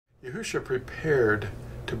Yahushua prepared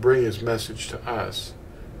to bring his message to us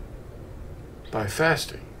by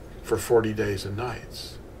fasting for 40 days and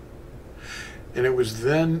nights. And it was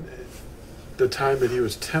then the time that he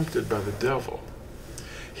was tempted by the devil.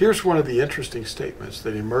 Here's one of the interesting statements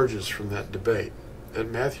that emerges from that debate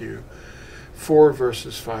at Matthew 4,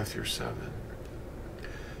 verses 5 through 7.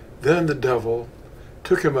 Then the devil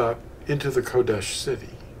took him up into the Kodesh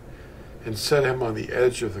city and set him on the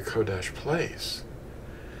edge of the Kodesh place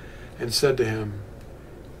and said to him,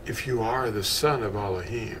 "If you are the Son of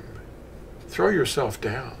Elohim, throw yourself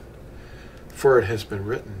down, for it has been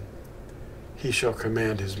written, he shall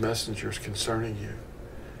command his messengers concerning you,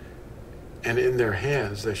 and in their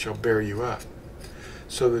hands they shall bear you up,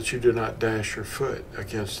 so that you do not dash your foot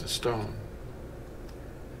against a stone."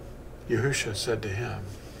 Yahushua said to him,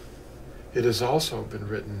 "It has also been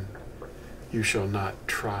written, you shall not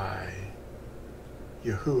try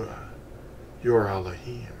Yahuwah, your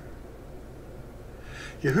Elohim."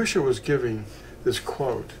 Yahushua was giving this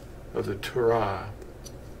quote of the Torah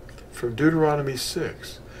from Deuteronomy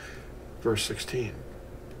 6, verse 16.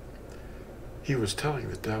 He was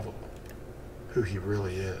telling the devil who he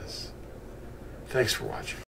really is. Thanks for watching.